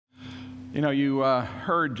You know, you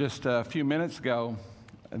heard just a few minutes ago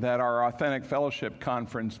that our Authentic Fellowship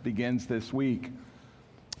Conference begins this week.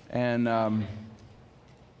 And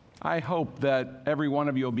I hope that every one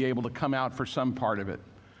of you will be able to come out for some part of it.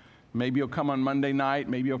 Maybe you'll come on Monday night,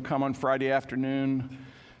 maybe you'll come on Friday afternoon.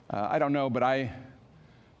 I don't know, but I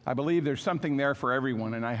believe there's something there for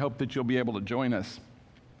everyone, and I hope that you'll be able to join us.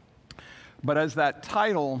 But as that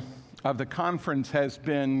title of the conference has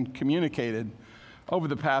been communicated over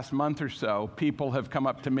the past month or so, people have come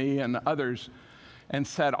up to me and others and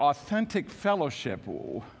said, authentic fellowship,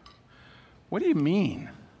 what do you mean?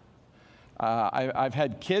 I've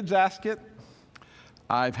had kids ask it.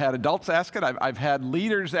 I've had adults ask it. I've had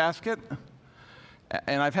leaders ask it.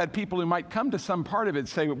 And I've had people who might come to some part of it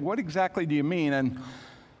say, what exactly do you mean? And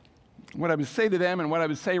what I would say to them and what I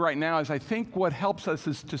would say right now is I think what helps us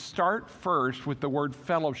is to start first with the word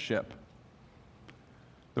fellowship.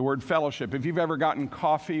 The word fellowship. If you've ever gotten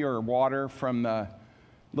coffee or water from the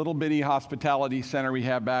little bitty hospitality center we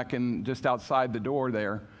have back in just outside the door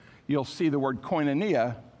there, you'll see the word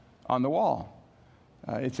koinonia on the wall.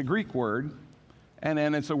 It's a Greek word, and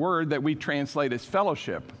then it's a word that we translate as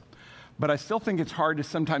fellowship. But I still think it's hard to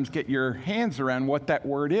sometimes get your hands around what that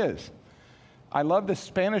word is. I love the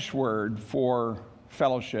Spanish word for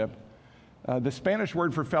fellowship. The Spanish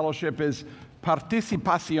word for fellowship is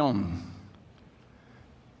participación.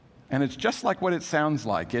 And it's just like what it sounds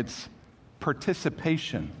like. It's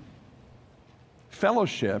participation.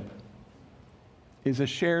 Fellowship is a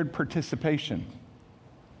shared participation.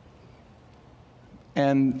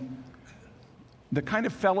 And the kind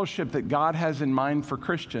of fellowship that God has in mind for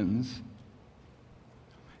Christians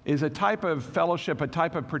is a type of fellowship, a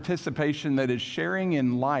type of participation that is sharing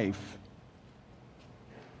in life,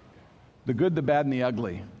 the good, the bad, and the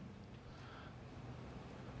ugly.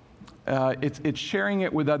 It's sharing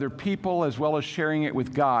it with other people as well as sharing it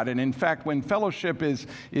with God. And in fact, when fellowship is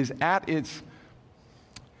at its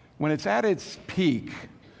peak,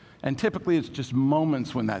 and typically it's just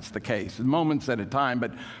moments when that's the case, moments at a time,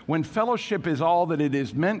 but when fellowship is all that it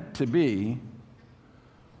is meant to be,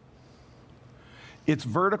 it's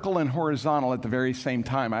vertical and horizontal at the very same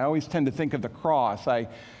time. I always tend to think of the cross. I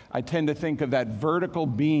tend to think of that vertical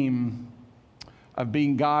beam of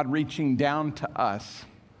being God reaching down to us,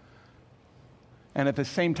 and at the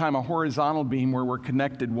same time a horizontal beam where we're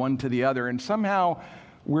connected one to the other, and somehow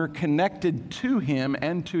we're connected to Him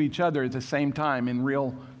and to each other at the same time in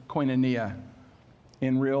real koinonia,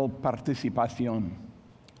 in real participación.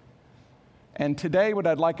 And today what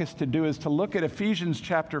I'd like us to do is to look at Ephesians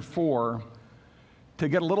chapter 4 to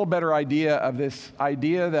get a little better idea of this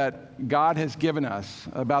idea that God has given us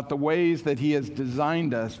about the ways that He has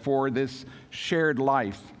designed us for this shared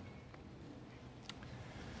life.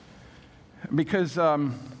 Because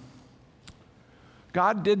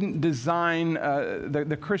God didn't design,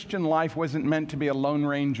 the Christian life wasn't meant to be a Lone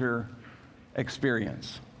Ranger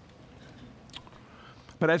experience.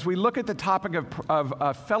 But as we look at the topic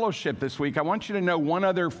of fellowship this week, I want you to know one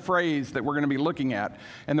other phrase that we're going to be looking at.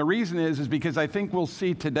 And the reason is because I think we'll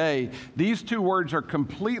see today these two words are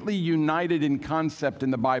completely united in concept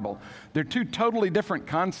in the Bible. They're two totally different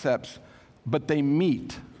concepts, but they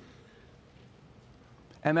meet.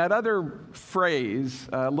 And that other phrase,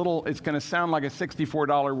 it's going to sound like a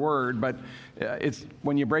 $64 word, but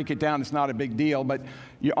when you break it down, it's not a big deal. But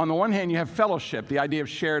on the one hand, you have fellowship, the idea of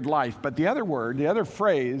shared life. But the other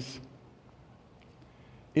phrase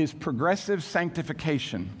is progressive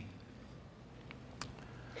sanctification.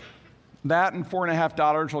 That and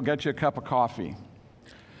 $4.50 will get you a cup of coffee.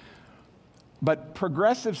 But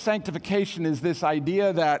progressive sanctification is this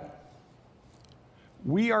idea that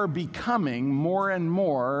we are becoming more and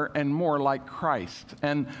more and more like Christ.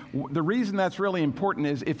 And the reason that's really important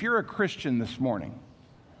is if you're a Christian this morning,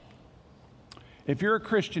 if you're a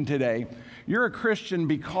Christian today, you're a Christian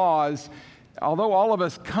because although all of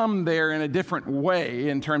us come there in a different way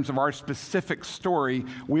in terms of our specific story,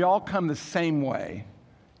 we all come the same way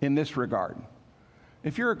in this regard.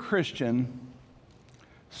 If you're a Christian,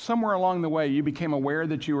 somewhere along the way you became aware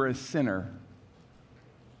that you were a sinner.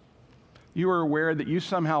 You were aware that you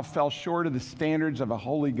somehow fell short of the standards of a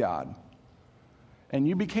holy God. And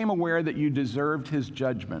you became aware that you deserved His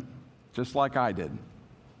judgment, just like I did.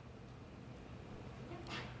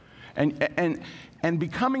 And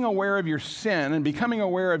becoming aware of your sin and becoming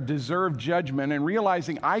aware of deserved judgment and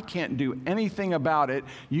realizing I can't do anything about it,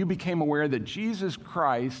 you became aware that Jesus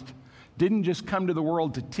Christ didn't just come to the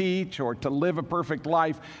world to teach or to live a perfect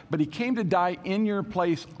life, but He came to die in your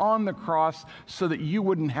place on the cross so that you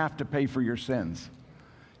wouldn't have to pay for your sins.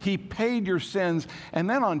 He paid your sins, and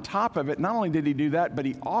then on top of it, not only did He do that, but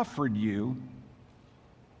He offered you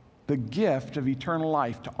the gift of eternal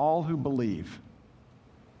life to all who believe.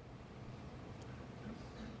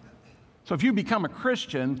 So if you become a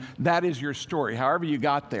Christian, that is your story, however you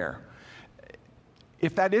got there.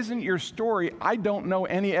 If that isn't your story, I don't know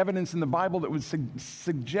any evidence in the Bible that would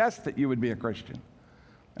suggest that you would be a Christian.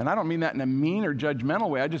 And I don't mean that in a mean or judgmental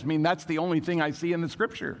way. I just mean that's the only thing I see in the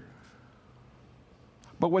Scripture.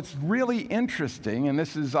 But what's really interesting, and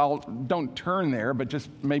this is, don't turn there, but just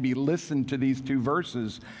maybe listen to these two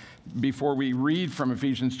verses before we read from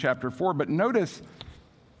Ephesians chapter 4. But notice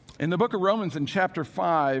in the book of Romans in chapter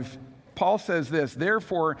 5, Paul says this,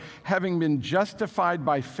 therefore, having been justified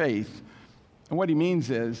by faith, and what he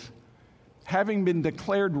means is, having been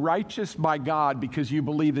declared righteous by God because you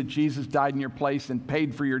believe that Jesus died in your place and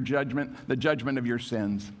paid for your judgment, the judgment of your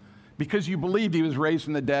sins, because you believed he was raised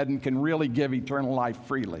from the dead and can really give eternal life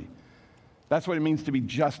freely. That's what it means to be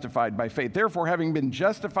justified by faith. Therefore, having been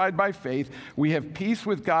justified by faith, we have peace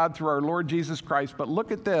with God through our Lord Jesus Christ. But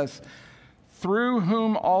look at this, through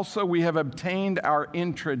whom also we have obtained our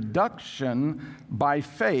introduction by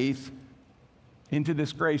faith into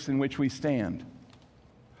this grace in which we stand.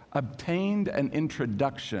 Obtained an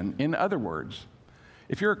introduction. In other words,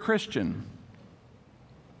 if you're a Christian,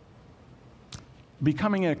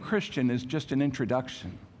 becoming a Christian is just an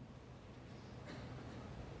introduction.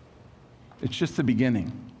 It's just the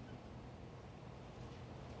beginning.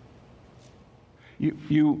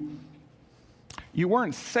 You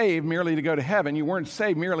weren't saved merely to go to heaven. You weren't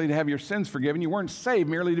saved merely to have your sins forgiven. You weren't saved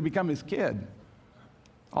merely to become his kid.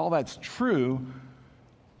 All that's true,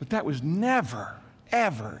 but that was never,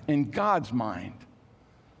 ever in God's mind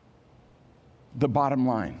the bottom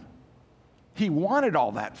line. He wanted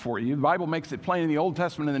all that for you. The Bible makes it plain in the Old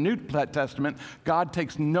Testament and the New Testament, God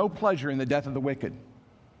takes no pleasure in the death of the wicked.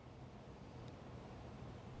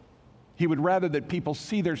 He would rather that people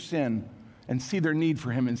see their sin and see their need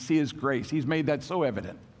for him and see his grace. He's made that so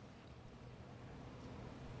evident.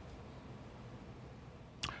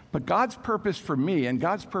 But God's purpose for me and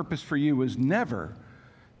God's purpose for you was never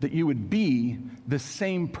that you would be the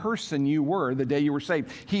same person you were the day you were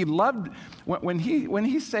saved. He loved, when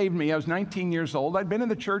he saved me, I was 19 years old. I'd been in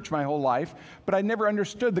the church my whole life, but I never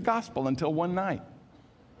understood the gospel until one night.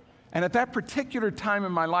 And at that particular time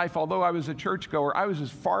in my life, although I was a churchgoer, I was as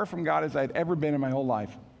far from God as I'd ever been in my whole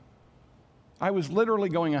life. I was literally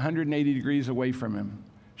going 180 degrees away from him.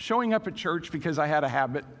 Showing up at church because I had a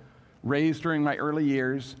habit, raised during my early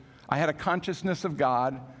years. I had a consciousness of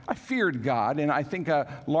God. I feared God in, I think,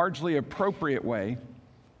 a largely appropriate way,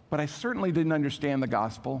 but I certainly didn't understand the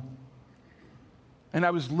gospel. And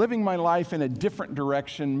I was living my life in a different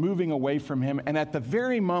direction, moving away from him. And at the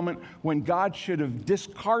very moment when God should have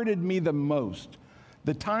discarded me the most,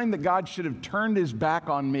 the time that God should have turned his back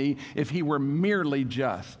on me if he were merely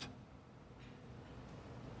just,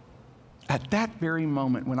 at that very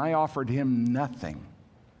moment when I offered him nothing,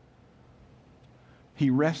 he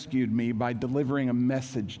rescued me by delivering a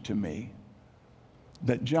message to me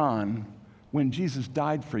that, John, when Jesus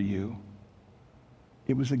died for you,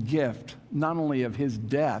 it was a gift not only of his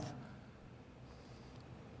death,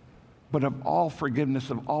 but of all forgiveness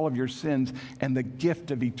of all of your sins and the gift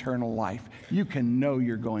of eternal life. You can know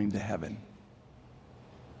you're going to heaven.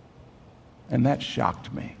 And that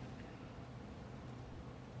shocked me.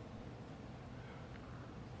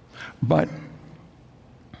 But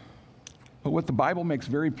what the Bible makes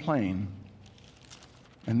very plain,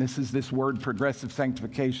 and this is this word progressive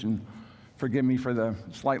sanctification, forgive me for the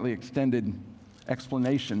slightly extended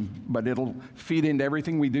explanation, but it'll feed into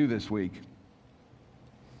everything we do this week.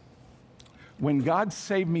 When God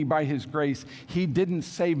saved me by his grace, he didn't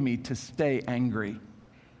save me to stay angry.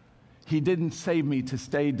 He didn't save me to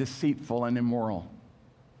stay deceitful and immoral.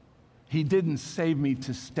 He didn't save me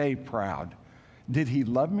to stay proud. Did he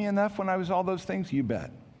love me enough when I was all those things? You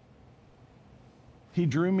bet. He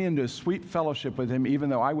drew me into a sweet fellowship with him, even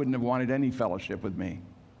though I wouldn't have wanted any fellowship with me.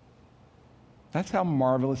 That's how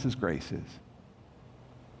marvelous his grace is.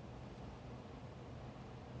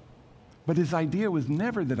 But his idea was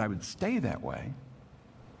never that I would stay that way.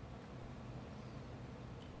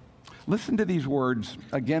 Listen to these words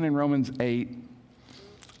again in Romans 8.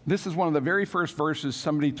 This is one of the very first verses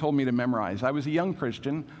somebody told me to memorize. I was a young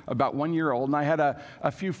Christian, about 1 year old, and I had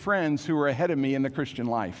a few friends who were ahead of me in the Christian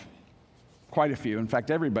life. Quite a few. In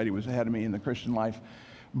fact, everybody was ahead of me in the Christian life.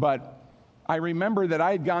 But I remember that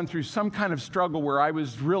I had gone through some kind of struggle where I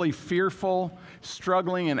was really fearful,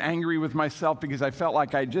 struggling, and angry with myself because I felt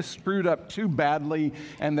like I just screwed up too badly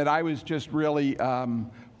and that I was just really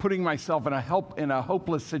putting myself in a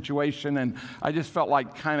hopeless situation. And I just felt like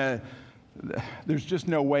there's just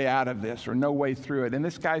no way out of this or no way through it. And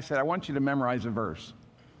this guy said, I want you to memorize a verse.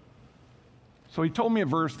 So he told me a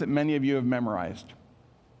verse that many of you have memorized.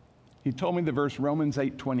 He told me the verse Romans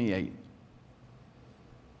 8:28.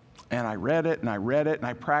 And I read it, and I read it, and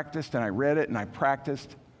I practiced, and I read it, and I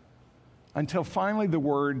practiced, until finally the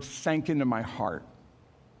words sank into my heart.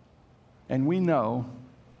 And we know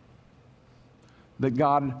that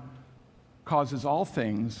God causes all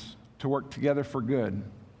things to work together for good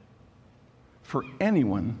for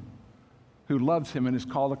anyone who loves him and is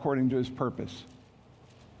called according to his purpose.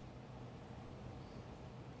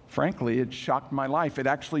 Frankly, it shocked my life. It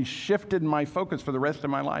actually shifted my focus for the rest of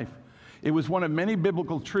my life. It was one of many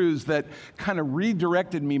biblical truths that kind of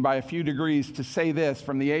redirected me by a few degrees to say this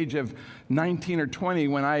from the age of 19 or 20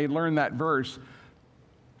 when I learned that verse.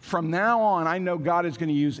 From now on, I know God is going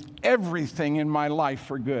to use everything in my life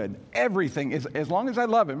for good. Everything. As long as I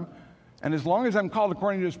love him and as long as I'm called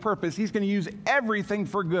according to his purpose, he's going to use everything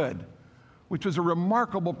for good, which was a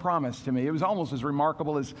remarkable promise to me. It was almost as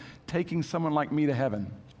remarkable as taking someone like me to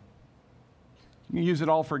heaven. You can use it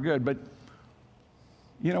all for good, but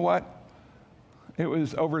you know what? It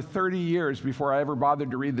was over 30 years before I ever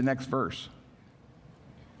bothered to read the next verse.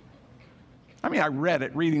 I mean, I read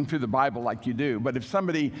it, reading through the Bible like you do, but if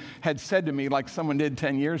somebody had said to me, like someone did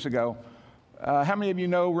 10 years ago, how many of you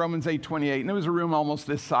know Romans 8:28? And it was a room almost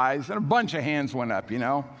this size, and a bunch of hands went up, you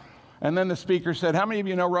know. And then the speaker said, how many of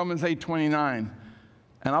you know Romans 8:29?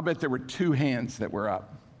 And I'll bet there were 2 hands that were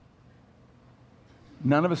up.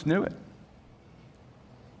 None of us knew it.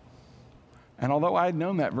 And although I had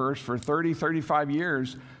known that verse for 30, 35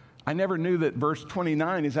 years, I never knew that verse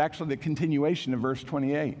 29 is actually the continuation of verse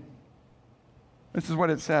 28. This is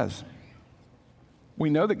what it says.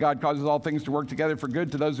 We know that God causes all things to work together for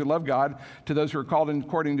good to those who love God, to those who are called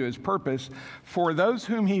according to his purpose. For those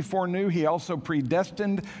whom he foreknew, he also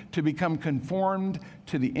predestined to become conformed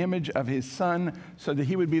to the image of his Son, so that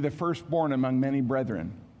he would be the firstborn among many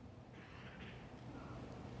brethren.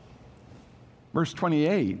 Verse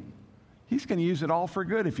 28. He's going to use it all for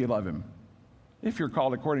good if you love him, if you're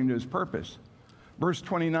called according to his purpose. Verse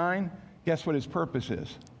 29, guess what his purpose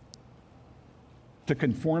is? To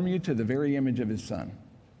conform you to the very image of his Son.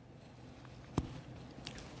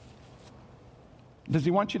 Does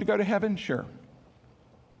he want you to go to heaven? Sure.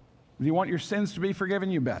 Does he want your sins to be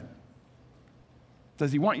forgiven? You bet.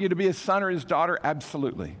 Does he want you to be his son or his daughter?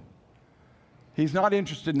 Absolutely. He's not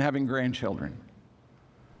interested in having grandchildren.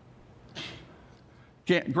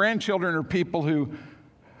 Grandchildren are people who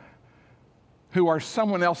are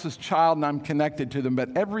someone else's child, and I'm connected to them.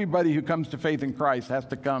 But everybody who comes to faith in Christ has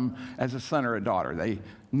to come as a son or a daughter.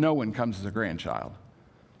 No one comes as a grandchild.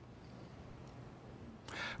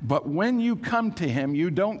 But when you come to him, you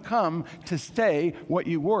don't come to stay what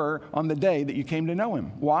you were on the day that you came to know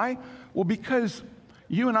him. Why? Well, because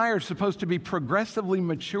you and I are supposed to be progressively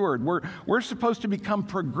matured. We're supposed to become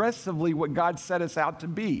progressively what God set us out to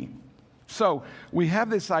be. So we have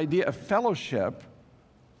this idea of fellowship,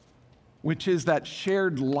 which is that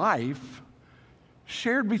shared life,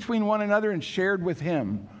 shared between one another and shared with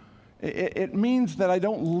him. It means that I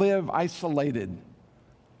don't live isolated.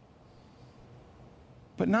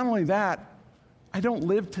 But not only that, I don't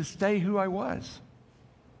live to stay who I was.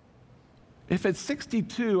 If at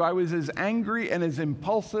 62 I was as angry and as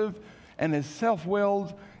impulsive and as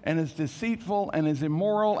self-willed and as deceitful and as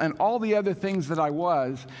immoral and all the other things that I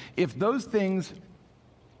was, if those things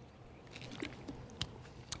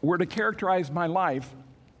were to characterize my life,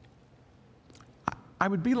 I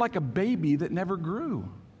would be like a baby that never grew.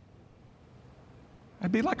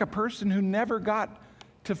 I'd be like a person who never got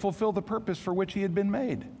to fulfill the purpose for which he had been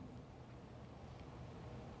made.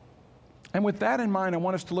 And with that in mind, I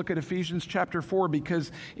want us to look at Ephesians chapter 4,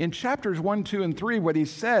 because in chapters 1, 2, and 3, what he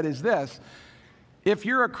said is this: if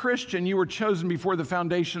you're a Christian, you were chosen before the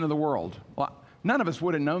foundation of the world. Well, none of us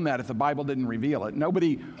would have known that if the Bible didn't reveal it.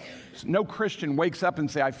 No Christian wakes up and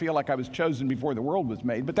say, I feel like I was chosen before the world was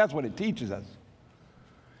made, but that's what it teaches us.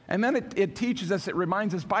 And then it teaches us, it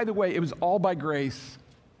reminds us, by the way, it was all by grace.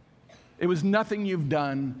 It was nothing you've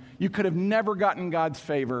done. You could have never gotten God's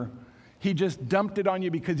favor. He just dumped it on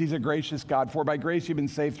you because he's a gracious God. For by grace you've been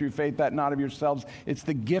saved through faith, that not of yourselves. It's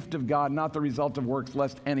the gift of God, not the result of works,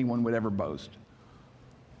 lest anyone would ever boast.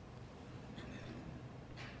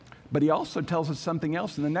 But he also tells us something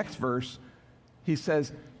else in the next verse. He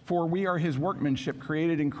says, for we are his workmanship,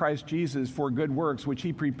 created in Christ Jesus for good works, which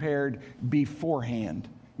he prepared beforehand,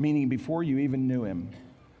 meaning before you even knew him.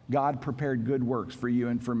 God prepared good works for you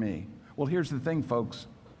and for me. Well, here's the thing, folks.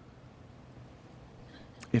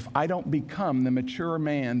 If I don't become the mature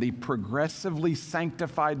man, the progressively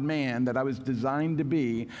sanctified man that I was designed to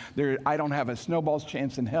be, I don't have a snowball's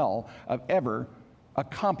chance in hell of ever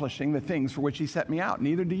accomplishing the things for which he set me out.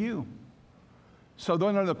 Neither do you. So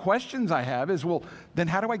one of the questions I have is, well, then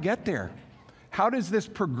how do I get there? How does this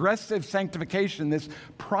progressive sanctification, this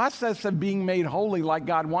process of being made holy like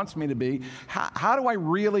God wants me to be, how do I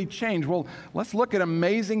really change? Well, let's look at an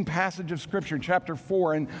amazing passage of Scripture, chapter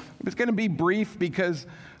 4. And it's going to be brief because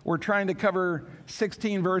we're trying to cover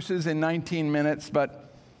 16 verses in 19 minutes.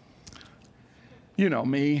 But you know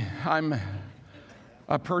me, I'm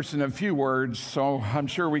a person of few words, so I'm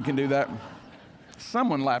sure we can do that.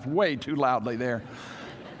 Someone laughed way too loudly there.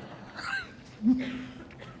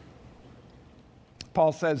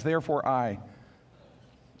 Paul says, therefore I,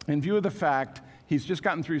 in view of the fact he's just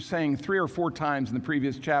gotten through saying 3 or 4 times in the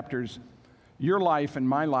previous chapters, your life and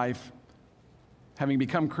my life, having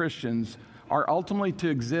become Christians, are ultimately to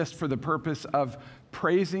exist for the purpose of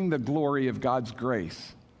praising the glory of God's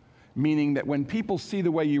grace. Meaning that when people see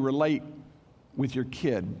the way you relate with your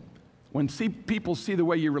kid, when people see the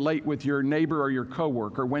way you relate with your neighbor or your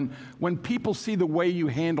coworker, when people see the way you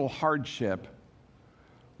handle hardship,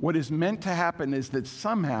 what is meant to happen is that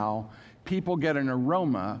somehow people get an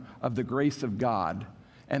aroma of the grace of God,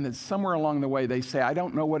 and that somewhere along the way they say, I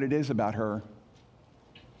don't know what it is about her,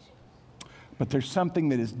 but there's something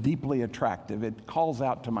that is deeply attractive. It calls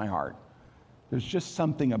out to my heart. There's just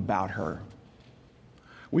something about her.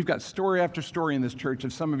 We've got story after story in this church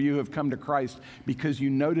of some of you who have come to Christ because you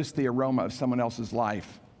noticed the aroma of someone else's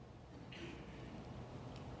life.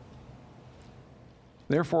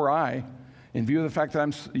 Therefore, in view of the fact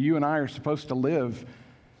that you and I are supposed to live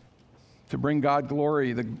to bring God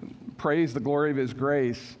glory, praise the glory of His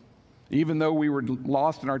grace, even though we were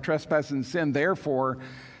lost in our trespass and sin, therefore,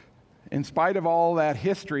 in spite of all that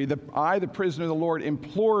history, I, the prisoner of the Lord,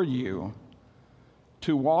 implore you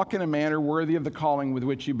to walk in a manner worthy of the calling with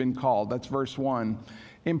which you've been called. That's verse 1.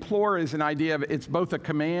 Implore is an idea of, it's both a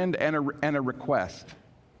command and a request.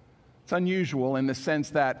 It's unusual in the sense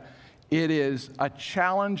that it is a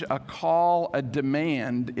challenge, a call, a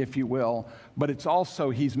demand, if you will, but it's also,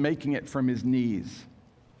 he's making it from his knees.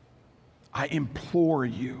 I implore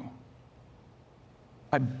you.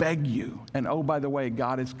 I beg you. And oh, by the way,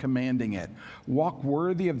 God is commanding it. Walk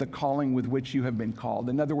worthy of the calling with which you have been called.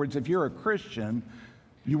 In other words, if you're a Christian,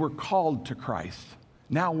 you were called to Christ.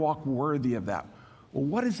 Now walk worthy of that. Well,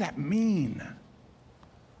 what does that mean?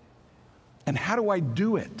 And how do I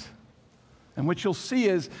do it? And what you'll see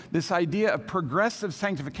is this idea of progressive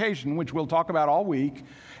sanctification, which we'll talk about all week,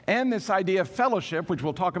 and this idea of fellowship, which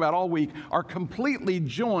we'll talk about all week, are completely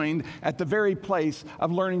joined at the very place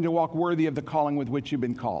of learning to walk worthy of the calling with which you've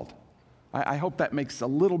been called. I hope that makes a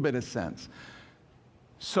little bit of sense.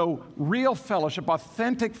 So real fellowship,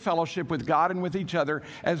 authentic fellowship with God and with each other,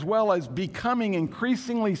 as well as becoming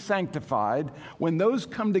increasingly sanctified, when those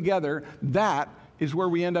come together, that is where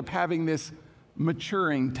we end up having this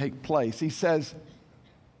maturing take place. He says,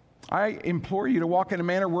 I implore you to walk in a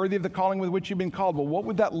manner worthy of the calling with which you've been called. Well, what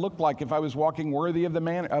would that look like if I was walking worthy of the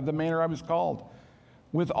manner I was called?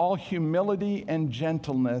 With all humility and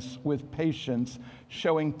gentleness, with patience,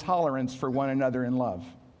 showing tolerance for one another in love.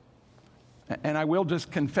 And I will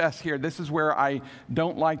just confess here, this is where I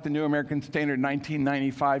don't like the New American Standard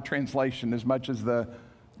 1995 translation as much as the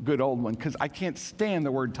good old one, because I can't stand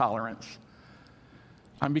the word tolerance.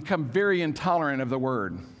 I've become very intolerant of the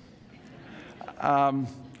word. And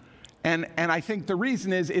I think the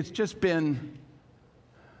reason is it's just been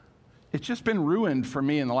ruined for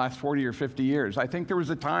me in the last 40 or 50 years. I think there was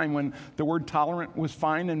a time when the word tolerant was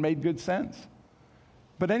fine and made good sense.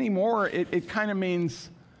 But anymore, it kind of means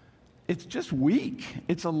it's just weak.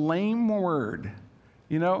 It's a lame word.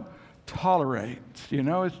 Tolerate.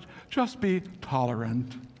 It's just be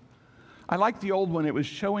tolerant. I like the old one. It was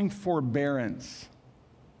showing forbearance.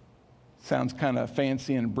 Sounds kind of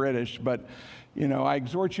fancy and British, but I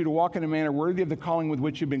exhort you to walk in a manner worthy of the calling with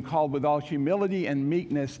which you've been called, with all humility and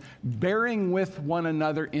meekness, bearing with one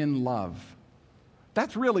another in love.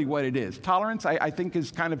 That's really what it is. Tolerance, I think,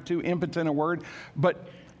 is kind of too impotent a word, but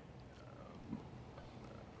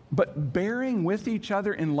bearing with each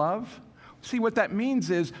other in love. See, what that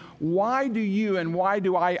means is, why do you and why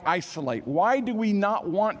do I isolate? Why do we not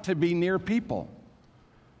want to be near people?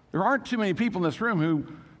 There aren't too many people in this room who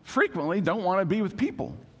frequently don't want to be with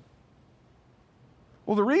people.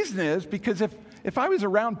 Well, the reason is because if I was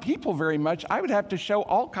around people very much, I would have to show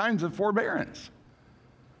all kinds of forbearance.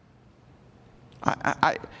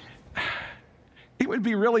 It would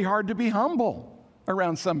be really hard to be humble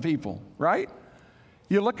around some people, right?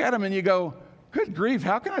 You look at them and you go, good grief,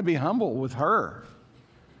 how can I be humble with her?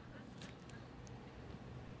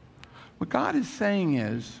 What God is saying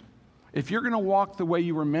is, if you're going to walk the way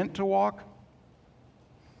you were meant to walk,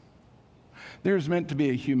 there's meant to be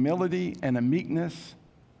a humility and a meekness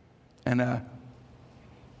and a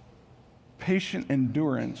patient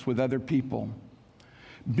endurance with other people,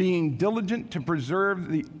 being diligent to preserve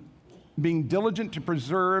the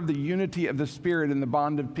unity of the Spirit in the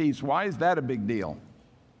bond of peace. Why is that a big deal?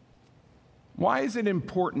 Why is it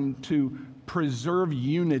important to preserve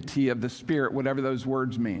unity of the Spirit, whatever those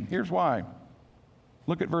words mean? Here's why.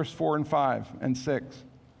 Look at verse 4 and 5 and 6.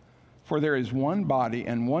 For there is one body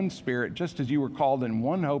and one Spirit, just as you were called in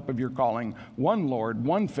one hope of your calling, one Lord,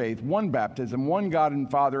 one faith, one baptism, one God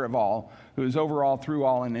and Father of all, who is over all, through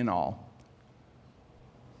all, and in all.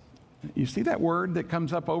 You see that word that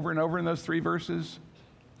comes up over and over in those 3 verses?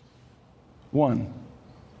 One.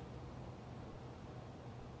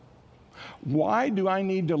 Why do I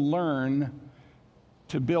need to learn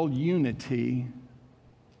to build unity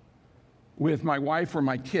with my wife or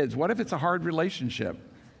my kids? What if it's a hard relationship?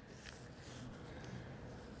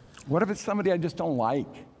 What if it's somebody I just don't like?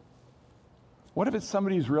 What if it's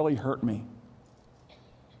somebody who's really hurt me?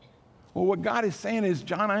 Well, what God is saying is,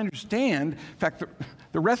 John, I understand. In fact,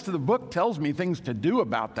 the rest of the book tells me things to do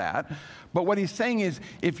about that. But what he's saying is,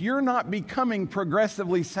 if you're not becoming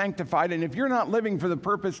progressively sanctified, and if you're not living for the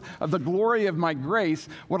purpose of the glory of my grace,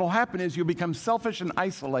 what will happen is you'll become selfish and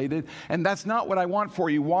isolated, and that's not what I want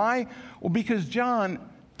for you. Why? Well, because, John,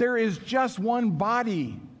 there is just one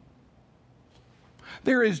body.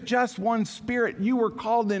 There is just one Spirit. You were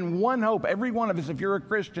called in one hope. Every one of us, if you're a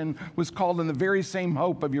Christian, was called in the very same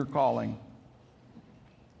hope of your calling.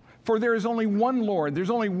 For there is only one Lord. There's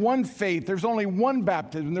only one faith. There's only one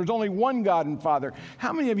baptism. There's only one God and Father.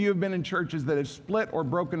 How many of you have been in churches that have split or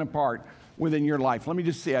broken apart within your life? Let me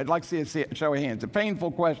just see. I'd like to see a show of hands. A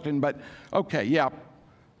painful question, but okay, yeah.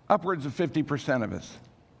 Upwards of 50% of us.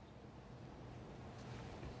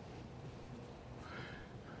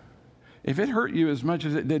 If it hurt you as much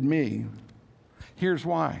as it did me, here's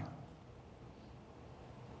why.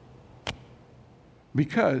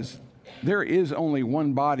 Because there is only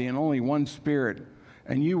one body and only one Spirit,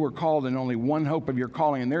 and you were called in only one hope of your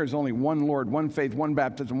calling, and there is only one Lord, one faith, one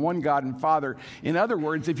baptism, one God and Father. In other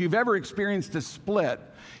words, if you've ever experienced a split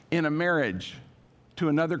in a marriage to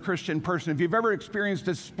another Christian person, if you've ever experienced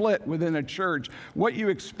a split within a church, what you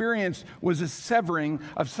experienced was a severing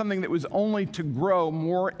of something that was only to grow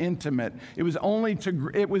more intimate. It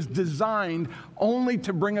was designed only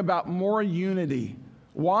to bring about more unity.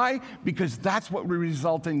 Why? Because that's what would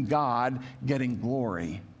result in God getting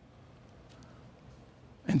glory.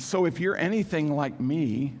 And so if you're anything like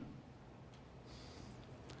me,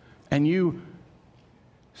 and you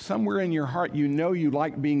somewhere in your heart, you know you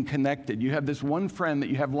like being connected. You have this one friend that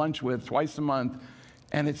you have lunch with twice a month,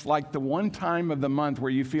 and it's like the one time of the month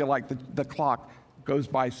where you feel like the clock goes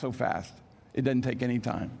by so fast. It doesn't take any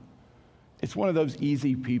time. It's one of those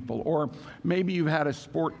easy people. Or maybe you've had a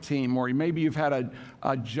sport team, or maybe you've had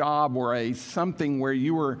a job or something where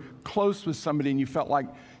you were close with somebody and you felt like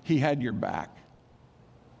he had your back.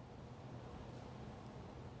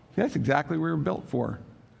 See, that's exactly what we were built for.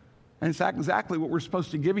 And it's exactly what we're supposed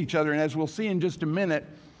to give each other. And as we'll see in just a minute,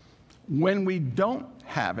 when we don't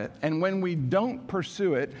have it and when we don't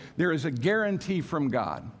pursue it, there is a guarantee from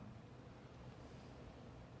God.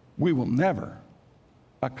 We will never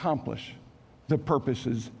accomplish the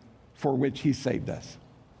purposes for which He saved us.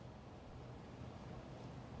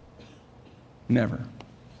 Never.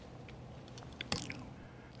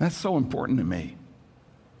 That's so important to me.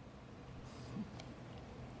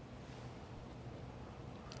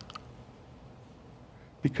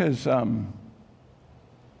 Because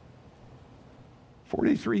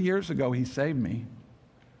 43 years ago, He saved me.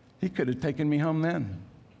 He could have taken me home then.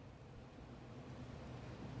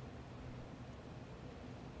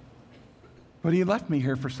 But He left me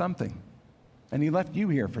here for something. And He left you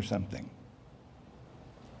here for something.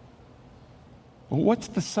 Well, what's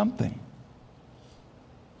the something?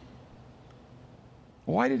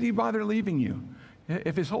 Why did He bother leaving you?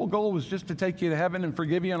 If His whole goal was just to take you to heaven and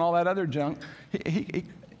forgive you and all that other junk,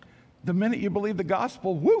 the minute you believe the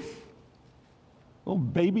gospel, woof, little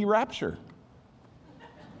baby rapture.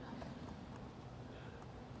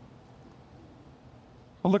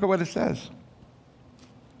 Well, look at what it says.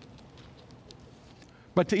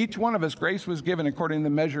 But to each one of us, grace was given according to the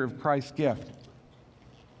measure of Christ's gift.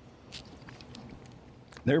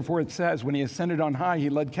 Therefore it says, when He ascended on high, He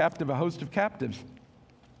led captive a host of captives.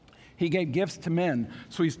 He gave gifts to men.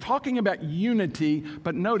 So He's talking about unity,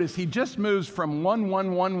 but notice He just moves from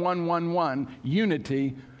one,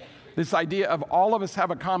 unity, this idea of all of us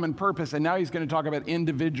have a common purpose, and now He's going to talk about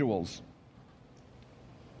individuals.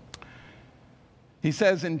 He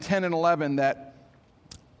says in 10 and 11 that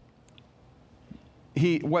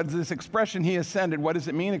what's this expression, he ascended? What does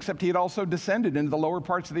it mean? Except he had also descended into the lower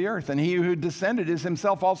parts of the earth. And he who descended is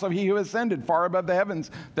himself also he who ascended far above the heavens,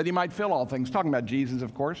 that he might fill all things. Talking about Jesus,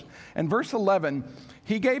 of course. And verse 11,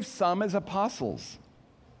 he gave some as apostles.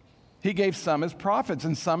 He gave some as prophets,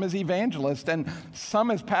 and some as evangelists, and some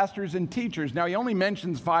as pastors and teachers. Now, he only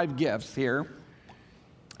mentions 5 gifts here.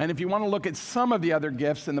 And if you want to look at some of the other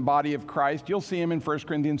gifts in the body of Christ, you'll see them in 1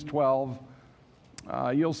 Corinthians 12.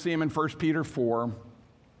 You'll see them in 1 Peter 4.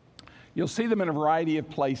 You'll see them in a variety of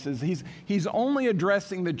places. He's only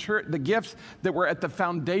addressing the gifts that were at the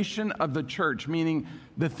foundation of the church, meaning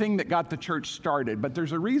the thing that got the church started. But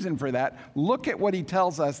there's a reason for that. Look at what he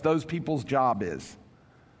tells us those people's job is.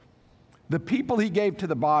 The people he gave to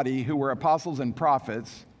the body, who were apostles and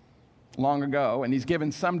prophets long ago, and he's given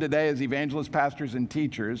some today as evangelists, pastors, and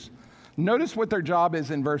teachers. Notice what their job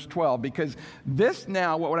is in verse 12, because this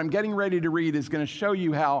now, what I'm getting ready to read, is going to show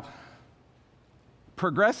you how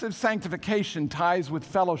progressive sanctification ties with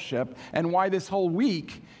fellowship and why this whole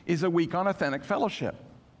week is a week on authentic fellowship.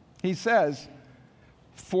 He says,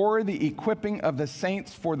 for the equipping of the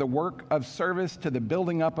saints for the work of service to the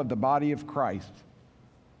building up of the body of Christ.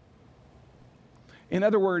 In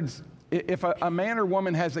other words, if a man or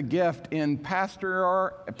woman has a gift in pastor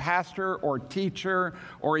or teacher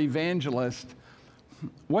or evangelist,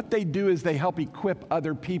 what they do is they help equip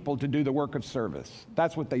other people to do the work of service.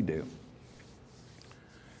 That's what they do.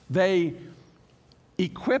 They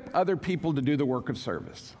equip other people to do the work of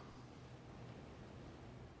service.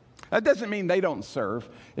 That doesn't mean they don't serve.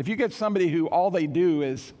 If you get somebody who all they do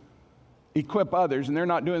is equip others and they're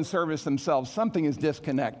not doing service themselves, something is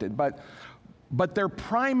disconnected. But their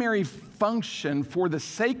primary function for the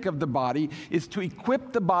sake of the body is to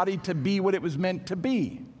equip the body to be what it was meant to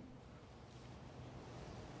be.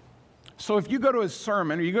 So if you go to a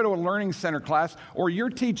sermon or you go to a learning center class or you're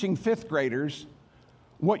teaching 5th graders,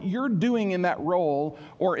 what you're doing in that role,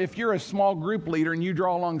 or if you're a small group leader and you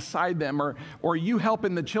draw alongside them, or you help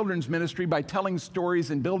in the children's ministry by telling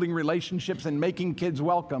stories and building relationships and making kids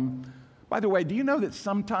welcome. By the way, do you know that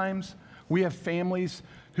sometimes we have families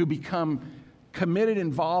who become committed,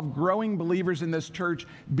 involved, growing believers in this church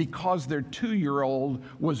because their 2-year-old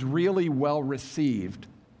was really well received?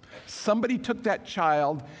 Somebody took that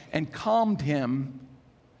child and calmed him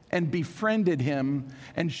and befriended him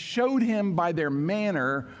and showed him by their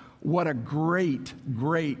manner what a great,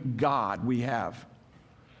 great God we have.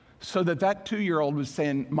 So that 2-year-old was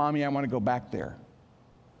saying, Mommy, I want to go back there.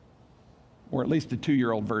 Or at least a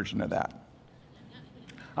 2-year-old version of that.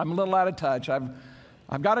 I'm a little out of touch.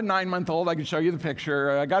 I've got a 9-month-old, I can show you the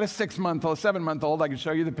picture. I got a 6-month-old, 7-month-old, I can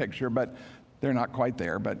show you the picture, but they're not quite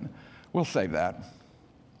there, but we'll save that.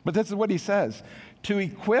 But this is what he says, to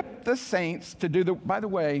equip the saints to do by the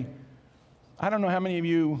way, I don't know how many of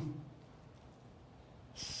you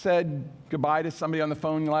said goodbye to somebody on the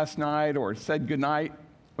phone last night or said goodnight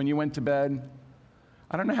when you went to bed.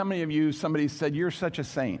 I don't know how many of you, somebody said, you're such a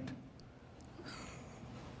saint.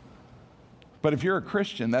 But if you're a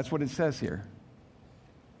Christian, that's what it says here.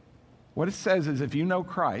 What it says is if you know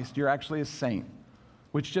Christ, you're actually a saint,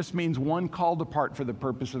 which just means one called apart for the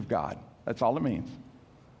purpose of God. That's all it means.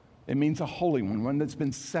 It means a holy one that's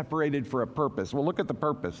been separated for a purpose. Well, look at the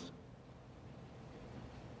purpose.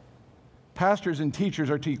 Pastors and teachers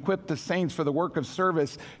are to equip the saints for the work of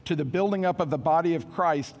service to the building up of the body of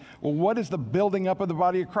Christ. Well, what does the building up of the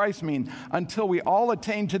body of Christ mean? Until we all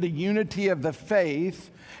attain to the unity of the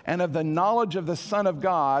faith and of the knowledge of the Son of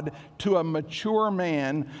God, to a mature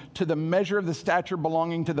man, to the measure of the stature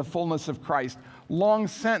belonging to the fullness of Christ. Long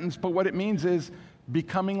sentence, but what it means is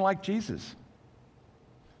becoming like Jesus.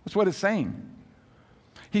 That's what it's saying.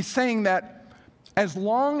 He's saying that as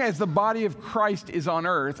long as the body of Christ is on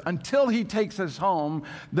earth, until he takes us home,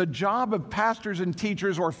 the job of pastors and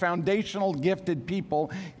teachers or foundational gifted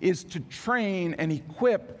people is to train and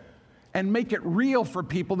equip and make it real for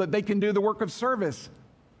people that they can do the work of service.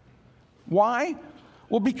 Why?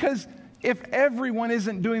 Well, because if everyone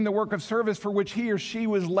isn't doing the work of service for which he or she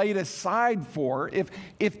was laid aside for,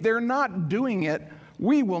 if they're not doing it,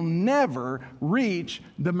 we will never reach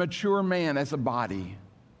the mature man as a body.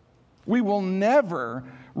 We will never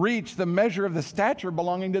reach the measure of the stature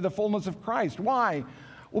belonging to the fullness of Christ. Why?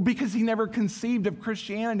 Well, because he never conceived of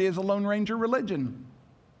Christianity as a Lone Ranger religion.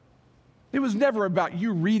 It was never about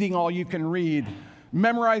you reading all you can read,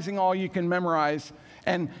 memorizing all you can memorize,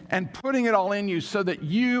 and putting it all in you so that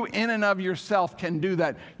you in and of yourself can do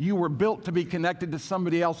that. You were built to be connected to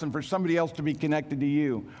somebody else and for somebody else to be connected to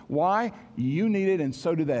you. Why? You need it and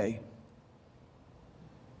so do they.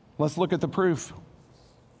 Let's look at the proof.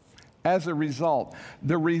 As a result,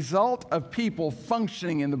 the result of people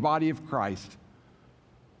functioning in the body of Christ,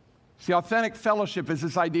 See, authentic fellowship is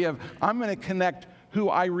this idea of I'm going to connect who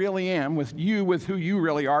I really am with you, with who you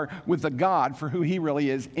really are, with the God for who he really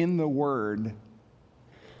is in the Word.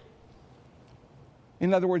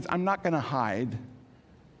 In other words, I'm not going to hide.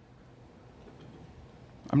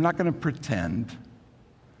 I'm not going to pretend,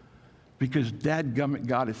 because dadgummit,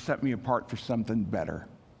 God has set me apart for something better.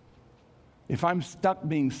 If I'm stuck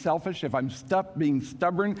being selfish, if I'm stuck being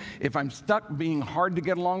stubborn, if I'm stuck being hard to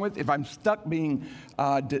get along with, if I'm stuck being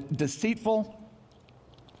deceitful,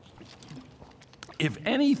 if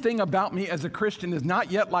anything about me as a Christian is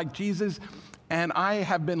not yet like Jesus, and I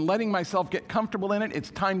have been letting myself get comfortable in it,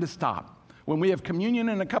 it's time to stop. When we have communion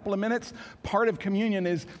in a couple of minutes, part of communion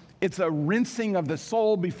is it's a rinsing of the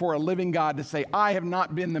soul before a living God to say, I have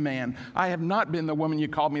not been the man. I have not been the woman you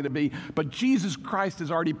called me to be, but Jesus Christ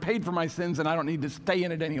has already paid for my sins and I don't need to stay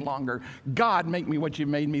in it any longer. God, make me what you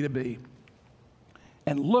made me to be.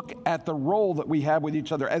 And look at the role that we have with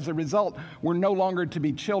each other. As a result, we're no longer to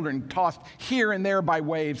be children, tossed here and there by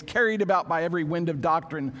waves, carried about by every wind of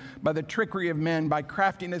doctrine, by the trickery of men, by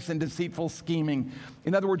craftiness and deceitful scheming.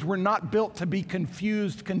 In other words, we're not built to be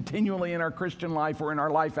confused continually in our Christian life or in our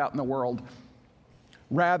life out in the world.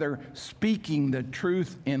 Rather, speaking the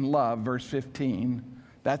truth in love, verse 15,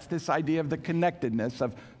 that's this idea of the connectedness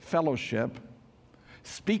of fellowship.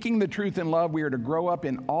 Speaking the truth in love, we are to grow up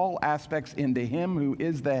in all aspects into him who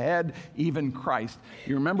is the head, even Christ.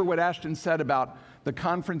 You remember what Ashton said about the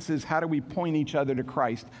conferences, how do we point each other to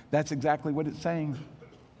Christ? That's exactly what it's saying.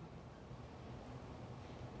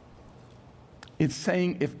 It's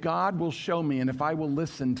saying if God will show me and if I will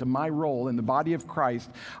listen to my role in the body of Christ,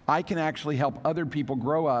 I can actually help other people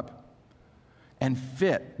grow up and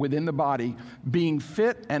fit within the body, being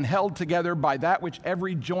fit and held together by that which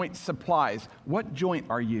every joint supplies. What joint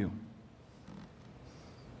are you?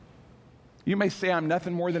 You may say, I'm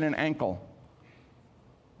nothing more than an ankle.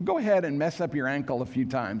 Go ahead and mess up your ankle a few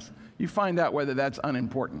times. You find out whether that's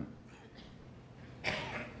unimportant.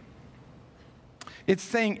 It's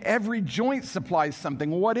saying every joint supplies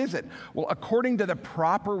something. What is it? Well, according to the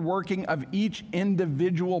proper working of each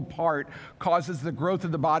individual part causes the growth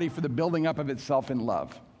of the body for the building up of itself in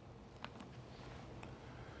love.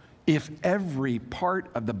 If every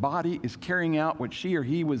part of the body is carrying out what she or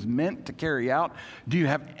he was meant to carry out, do you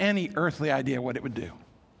have any earthly idea what it would do?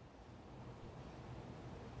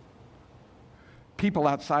 People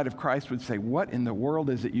outside of Christ would say, what in the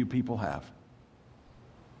world is it you people have?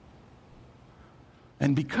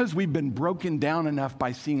 And because we've been broken down enough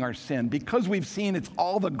by seeing our sin, because we've seen it's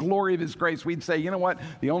all the glory of his grace, we'd say, you know what?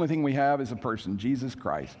 The only thing we have is a person, Jesus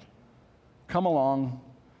Christ. Come along.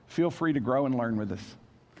 Feel free to grow and learn with us.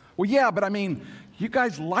 Well, yeah, but I mean, you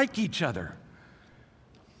guys like each other.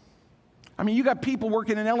 I mean, you got people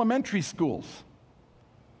working in elementary schools.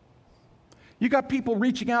 You got people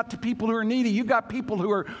reaching out to people who are needy. You got people who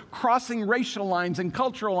are crossing racial lines and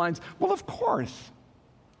cultural lines. Well, of course.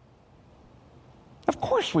 Of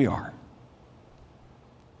course we are.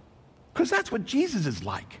 Because that's what Jesus is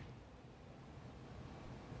like.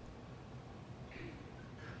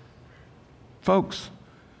 Folks,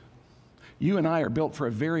 you and I are built for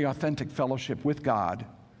a very authentic fellowship with God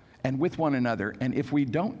and with one another. And if we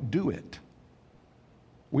don't do it,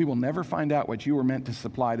 we will never find out what you were meant to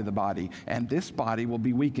supply to the body. And this body will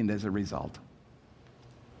be weakened as a result.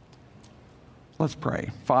 Let's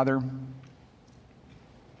pray. Father,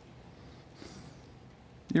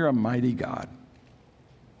 you're a mighty God.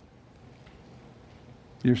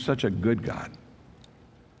 You're such a good God.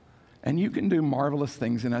 And you can do marvelous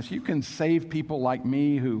things in us. You can save people like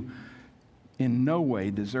me who in no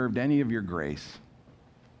way deserved any of your grace.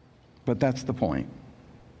 But that's the point.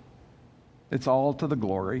 It's all to the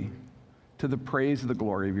glory, to the praise of the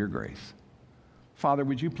glory of your grace. Father,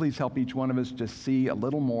 would you please help each one of us just see a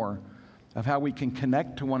little more of how we can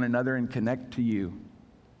connect to one another and connect to you,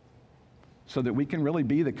 so that we can really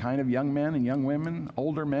be the kind of young men and young women,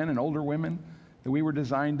 older men and older women that we were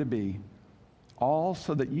designed to be. All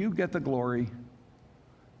so that you get the glory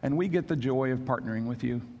and we get the joy of partnering with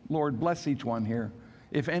you. Lord, bless each one here.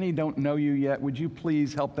 If any don't know you yet, would you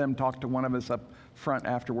please help them talk to one of us up front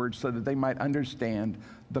afterwards so that they might understand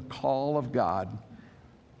the call of God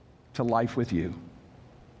to life with you.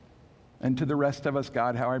 And to the rest of us,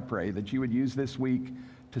 God, how I pray that you would use this week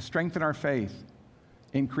to strengthen our faith,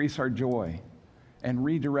 increase our joy, and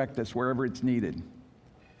redirect us wherever it's needed.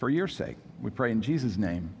 For your sake, we pray in Jesus'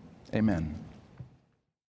 name, amen.